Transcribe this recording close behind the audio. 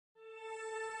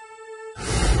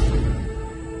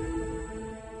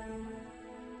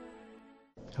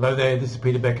Hello there, this is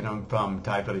Peter Beckenham from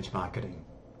Thai Village Marketing.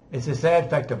 It's a sad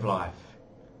fact of life,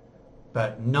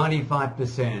 but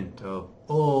 95% of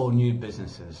all new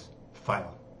businesses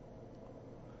fail.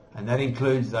 And that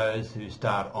includes those who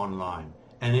start online,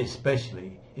 and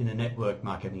especially in the network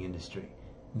marketing industry.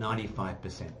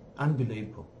 95%.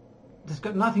 Unbelievable. It's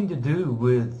got nothing to do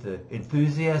with the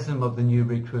enthusiasm of the new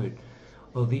recruit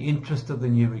or the interest of the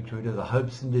new recruit or the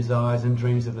hopes and desires and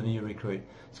dreams of the new recruit.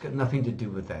 It's got nothing to do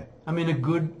with that. I mean, a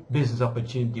good business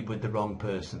opportunity with the wrong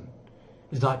person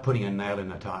is like putting a nail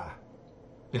in a tyre.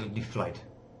 It'll deflate.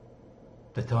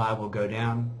 The tyre will go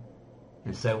down,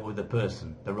 and so will the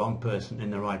person, the wrong person in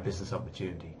the right business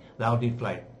opportunity. They'll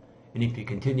deflate, and if you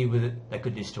continue with it, they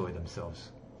could destroy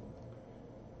themselves.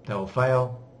 They'll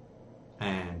fail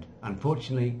and,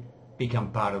 unfortunately,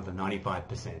 become part of the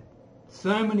 95%.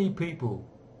 So many people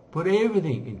put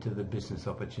everything into the business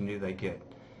opportunity they get,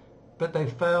 but they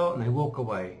fail and they walk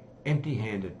away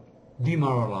empty-handed,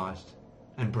 demoralized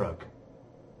and broke.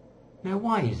 Now,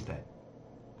 why is that?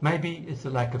 Maybe it's a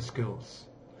lack of skills.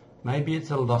 Maybe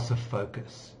it's a loss of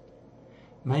focus.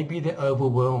 Maybe they're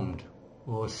overwhelmed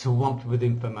or swamped with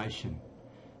information.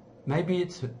 Maybe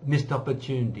it's missed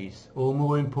opportunities, or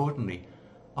more importantly,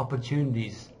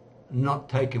 opportunities not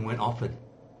taken when offered.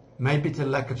 Maybe it's a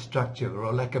lack of structure or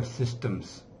a lack of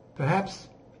systems. Perhaps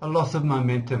a loss of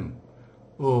momentum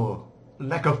or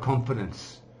lack of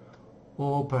confidence,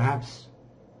 or perhaps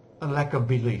a lack of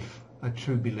belief, a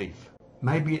true belief.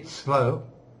 Maybe it's slow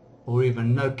or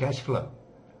even no cash flow.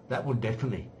 That will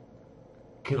definitely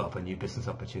kill off a new business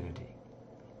opportunity.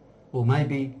 Or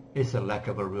maybe it's a lack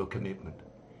of a real commitment.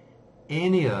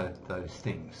 Any of those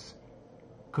things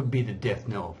could be the death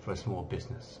knell for a small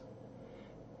business.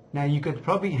 Now, you could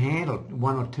probably handle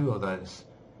one or two of those,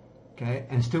 okay,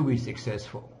 and still be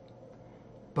successful.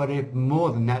 But if more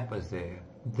than that was there,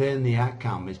 then the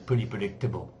outcome is pretty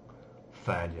predictable.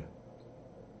 Failure.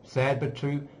 Sad but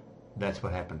true, that's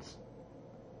what happens.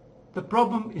 The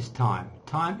problem is time.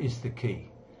 Time is the key.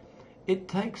 It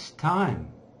takes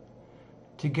time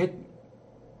to get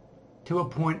to a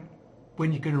point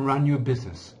when you can run your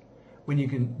business, when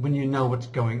you know what's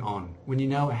going on, when you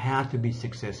know how to be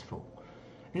successful.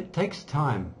 It takes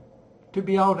time to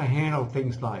be able to handle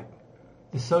things like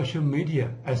the social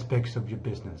media aspects of your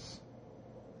business,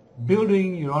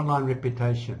 building your online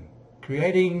reputation,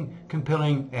 creating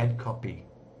compelling ad copy,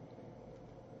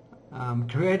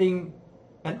 creating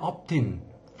an opt-in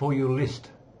for your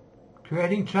list,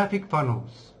 creating traffic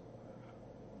funnels,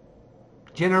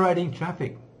 generating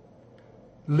traffic,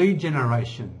 lead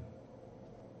generation,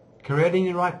 creating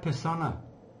the right persona,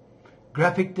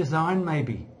 graphic design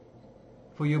maybe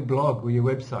for your blog or your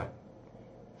website,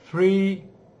 free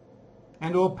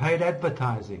and or paid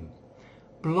advertising,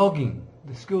 blogging,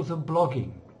 the skills of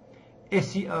blogging,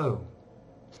 SEO,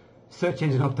 search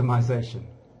engine optimization,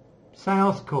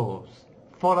 sales calls,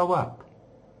 follow-up,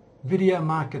 video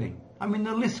marketing. I mean,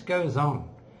 the list goes on.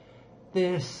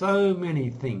 There are so many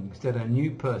things that a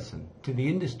new person to the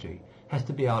industry has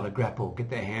to be able to grapple, get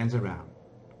their hands around.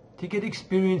 To get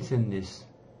experience in this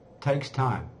takes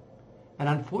time. And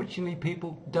unfortunately,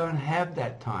 people don't have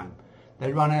that time.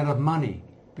 They run out of money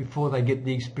before they get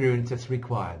the experience that's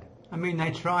required. I mean,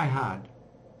 they try hard.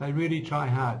 They really try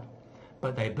hard.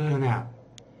 But they burn out.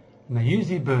 And they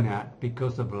usually burn out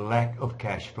because of lack of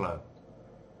cash flow.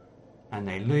 And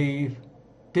they leave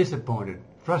disappointed,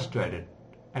 frustrated,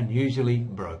 and usually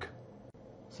broke.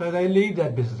 So they leave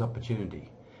that business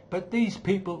opportunity. But these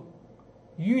people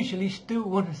usually still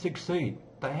want to succeed.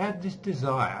 They have this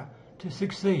desire to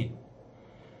succeed.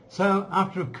 So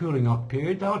after a cooling off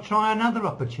period, they'll try another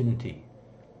opportunity.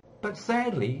 But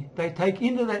sadly, they take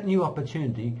into that new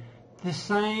opportunity the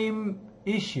same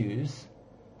issues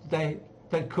that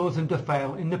caused them to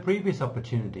fail in the previous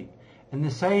opportunity. And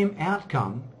the same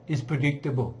outcome is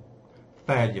predictable.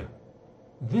 Failure.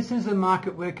 This is the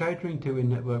market we're catering to in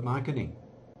network marketing.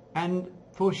 And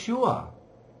for sure,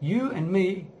 you and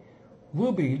me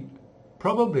will be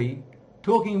probably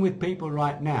talking with people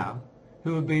right now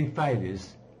who have been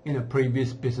failures in a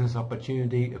previous business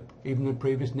opportunity, even a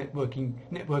previous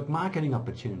network marketing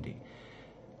opportunity.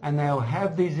 And they'll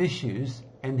have these issues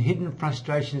and hidden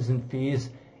frustrations and fears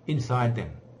inside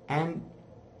them. And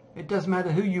it doesn't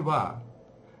matter who you are,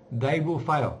 they will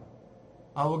fail.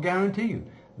 I will guarantee you,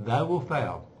 they will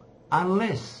fail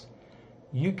unless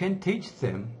you can teach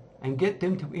them and get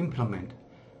them to implement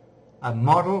a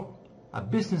model, a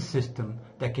business system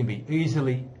that can be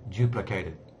easily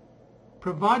duplicated.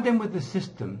 Provide them with a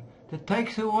system that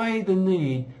takes away the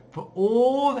need for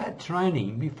all that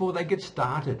training before they get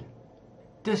started.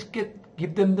 Just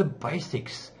give them the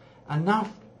basics,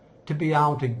 enough to be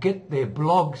able to get their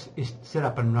blogs set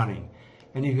up and running.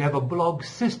 And if you have a blog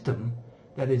system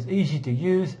that is easy to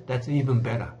use, that's even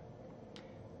better.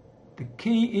 The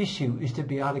key issue is to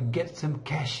be able to get some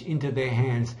cash into their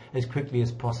hands as quickly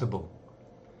as possible.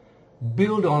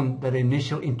 Build on that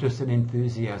initial interest and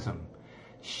enthusiasm.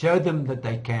 Show them that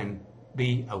they can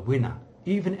be a winner,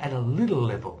 even at a little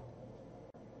level.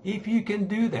 If you can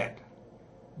do that,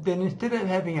 then instead of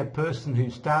having a person who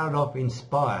started off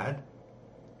inspired,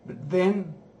 but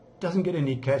then doesn't get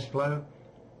any cash flow,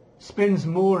 spends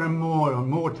more and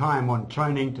more time on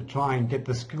training to try and get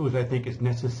the skills they think is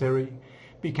necessary,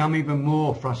 become even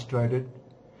more frustrated,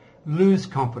 lose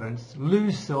confidence,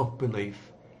 lose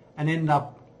self-belief, and end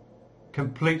up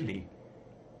completely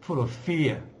full of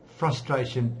fear,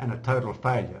 frustration, and a total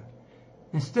failure.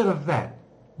 Instead of that,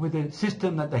 with a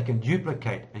system that they can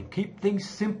duplicate and keep things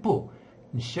simple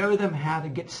and show them how to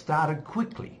get started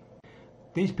quickly,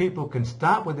 these people can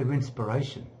start with their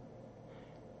inspiration,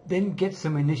 then get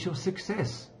some initial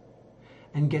success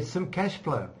and get some cash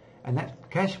flow. And that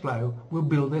cash flow will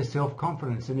build their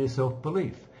self-confidence and their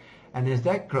self-belief. And as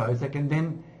that grows, they can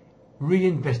then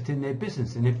reinvest in their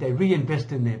business. And if they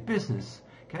reinvest in their business,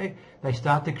 okay, they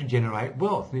start to generate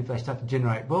wealth. And if they start to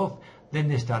generate wealth, then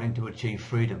they're starting to achieve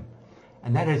freedom.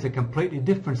 And that is a completely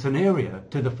different scenario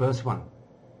to the first one.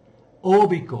 All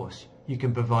because you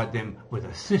can provide them with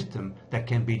a system that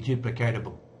can be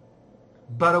duplicatable.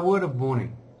 But a word of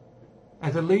warning.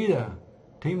 As a leader,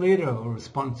 team leader or a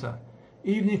sponsor,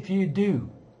 even if you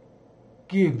do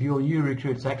give your new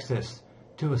recruits access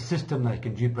to a system they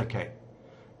can duplicate,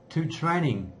 to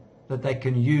training that they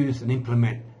can use and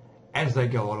implement as they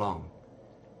go along,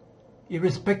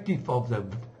 irrespective of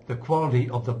the quality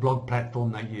of the blog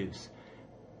platform they use,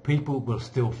 people will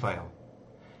still fail.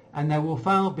 And they will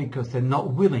fail because they're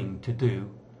not willing to do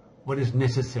what is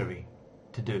necessary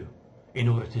to do in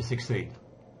order to succeed.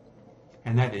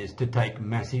 And that is to take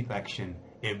massive action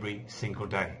every single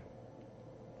day.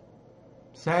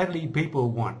 Sadly, people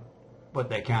want what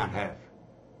they can't have,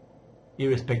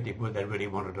 irrespective of whether they really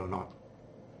want it or not.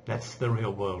 That's the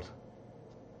real world.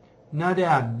 No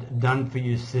doubt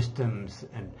done-for-you systems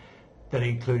and that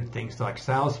include things like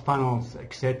sales funnels,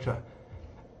 etc.,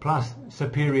 plus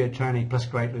superior training, plus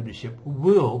great leadership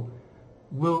will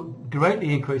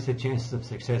greatly increase the chances of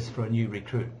success for a new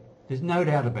recruit. There's no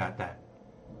doubt about that.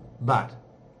 But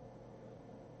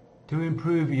to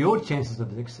improve your chances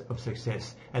of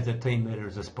success as a team leader,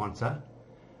 as a sponsor,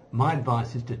 my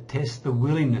advice is to test the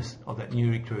willingness of that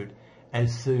new recruit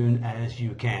as soon as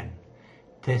you can.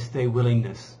 Test their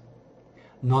willingness,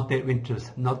 not their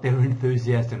interest, not their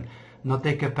enthusiasm, not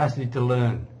their capacity to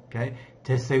learn. Okay?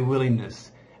 Test their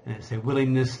willingness, and it's their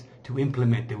willingness to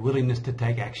implement, their willingness to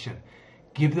take action.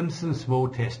 Give them some small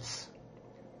tests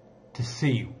to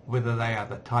see whether they are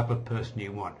the type of person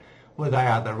you want, whether they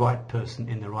are the right person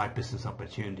in the right business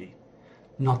opportunity,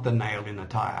 not the nail in the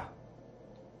tire.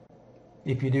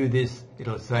 If you do this,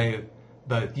 it'll save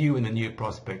both you and the new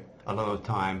prospect a lot of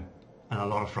time and a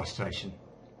lot of frustration.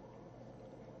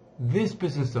 This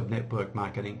business of network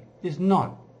marketing is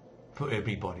not for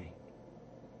everybody.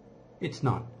 It's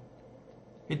not.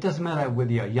 It doesn't matter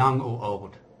whether you're young or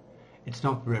old. It's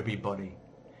not for everybody.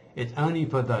 It's only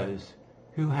for those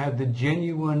who have the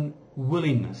genuine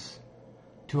willingness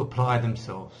to apply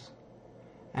themselves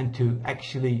and to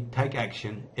actually take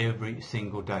action every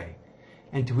single day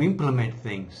and to implement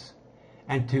things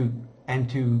and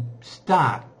to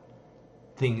start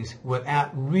things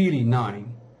without really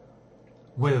knowing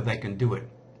whether they can do it.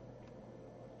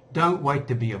 Don't wait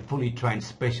to be a fully trained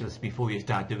specialist before you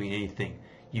start doing anything.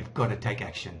 You've got to take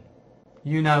action.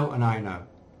 You know and I know.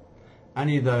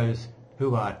 Only those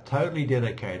who are totally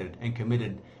dedicated and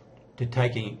committed to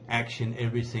taking action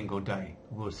every single day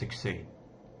will succeed.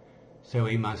 So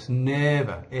we must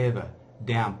never ever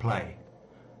downplay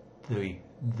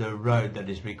the road that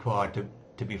is required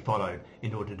to be followed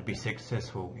in order to be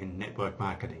successful in network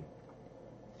marketing.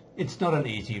 It's not an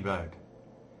easy road.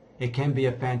 It can be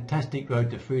a fantastic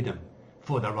road to freedom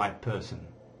for the right person,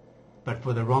 but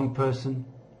for the wrong person,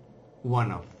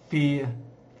 one of fear,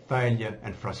 failure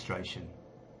and frustration.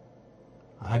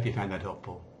 I hope you found that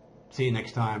helpful. See you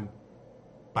next time.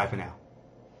 Bye for now.